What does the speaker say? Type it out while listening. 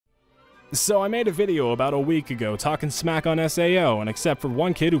So I made a video about a week ago talking smack on SAO, and except for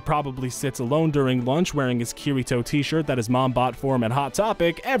one kid who probably sits alone during lunch wearing his Kirito t-shirt that his mom bought for him at Hot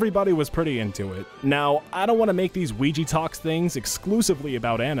Topic, everybody was pretty into it. Now, I don't want to make these Weegee Talks things exclusively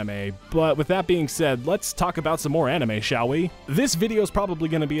about anime, but with that being said, let's talk about some more anime, shall we? This video is probably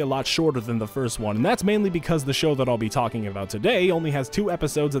going to be a lot shorter than the first one, and that's mainly because the show that I'll be talking about today only has 2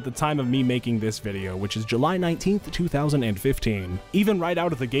 episodes at the time of me making this video, which is July 19th, 2015. Even right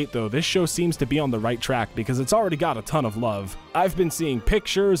out of the gate though, this show seems to be on the right track because it's already got a ton of love. I've been seeing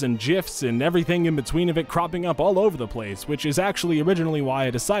pictures and GIFs and everything in between of it cropping up all over the place, which is actually originally why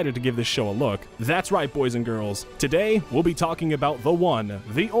I decided to give this show a look. That's right, boys and girls. Today, we'll be talking about the one,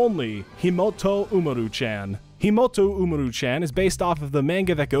 the only, Himouto Umaru-chan. Himouto Umaru-chan is based off of the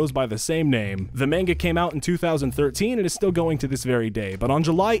manga that goes by the same name. The manga came out in 2013 and is still going to this very day, but on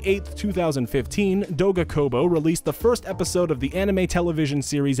July 8th, 2015, Doga Kobo released the first episode of the anime television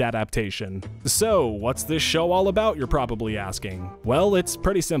series adaptation. So, what's this show all about, you're probably asking? Well, it's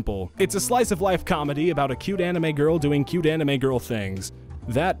pretty simple. It's a slice-of-life comedy about a cute anime girl doing cute anime girl things.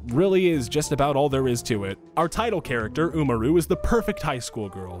 That really is just about all there is to it. Our title character, Umaru, is the perfect high school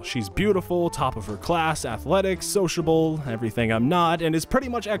girl. She's beautiful, top of her class, athletic, sociable, everything I'm not, and is pretty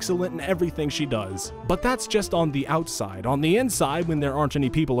much excellent in everything she does. But that's just on the outside. On the inside, when there aren't any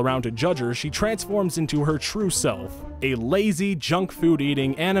people around to judge her, she transforms into her true self. A lazy, junk food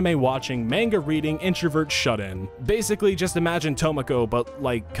eating, anime watching, manga reading, introvert shut-in. Basically, just imagine Tomoko, but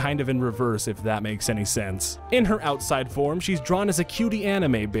like kind of in reverse, if that makes any sense. In her outside form, she's drawn as a cutie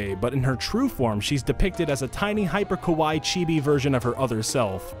anime babe, but in her true form, she's depicted as a tiny hyper-kawaii chibi version of her other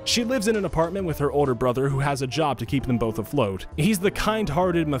self. She lives in an apartment with her older brother who has a job to keep them both afloat. He's the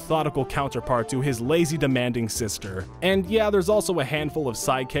kind-hearted, methodical counterpart to his lazy, demanding sister. And yeah, there's also a handful of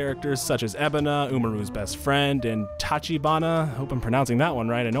side characters such as Ebona, Umaru's best friend, and Tachibana, hope I'm pronouncing that one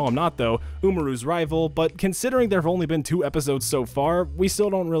right, I know I'm not though, Umaru's rival, but considering there have only been 2 episodes so far, we still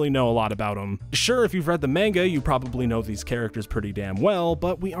don't really know a lot about them. Sure, if you've read the manga, you probably know these characters pretty damn well,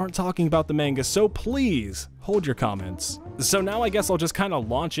 but we aren't talking about the manga, so please, hold your comments. So now I guess I'll just kind of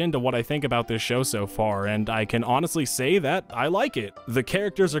launch into what I think about this show so far, and I can honestly say that I like it. The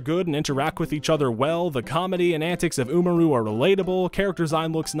characters are good and interact with each other well, the comedy and antics of Umaru are relatable, character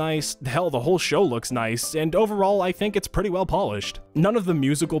design looks nice, hell, the whole show looks nice, and overall I think it's pretty well polished. None of the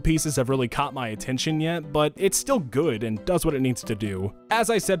musical pieces have really caught my attention yet, but it's still good and does what it needs to do. As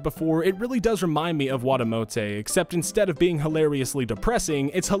I said before, it really does remind me of Watamote, except instead of being hilariously depressing,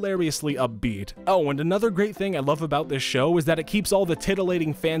 it's hilariously upbeat. Oh, and another great thing I love about this show is that it keeps all the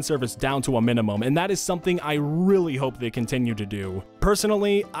titillating fan service down to a minimum, and that is something I really hope they continue to do.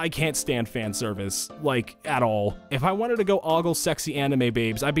 Personally, I can't stand fan service, like, at all. If I wanted to go ogle sexy anime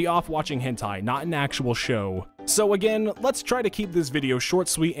babes, I'd be off watching hentai, not an actual show. So again, let's try to keep this video short,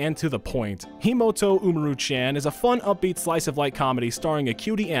 sweet, and to the point. Himouto Umaru-chan is a fun, upbeat slice-of-life comedy starring a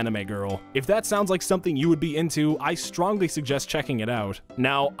cutie anime girl. If that sounds like something you would be into, I strongly suggest checking it out.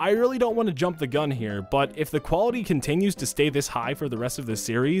 Now, I really don't want to jump the gun here, but if the quality continues to stay this high for the rest of this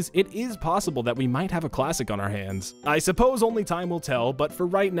series, it is possible that we might have a classic on our hands. I suppose only time will tell, but for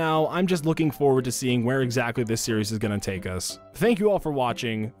right now, I'm just looking forward to seeing where exactly this series is going to take us. Thank you all for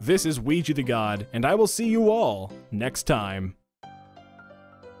watching, this is Weegee the God, and I will see you all next time.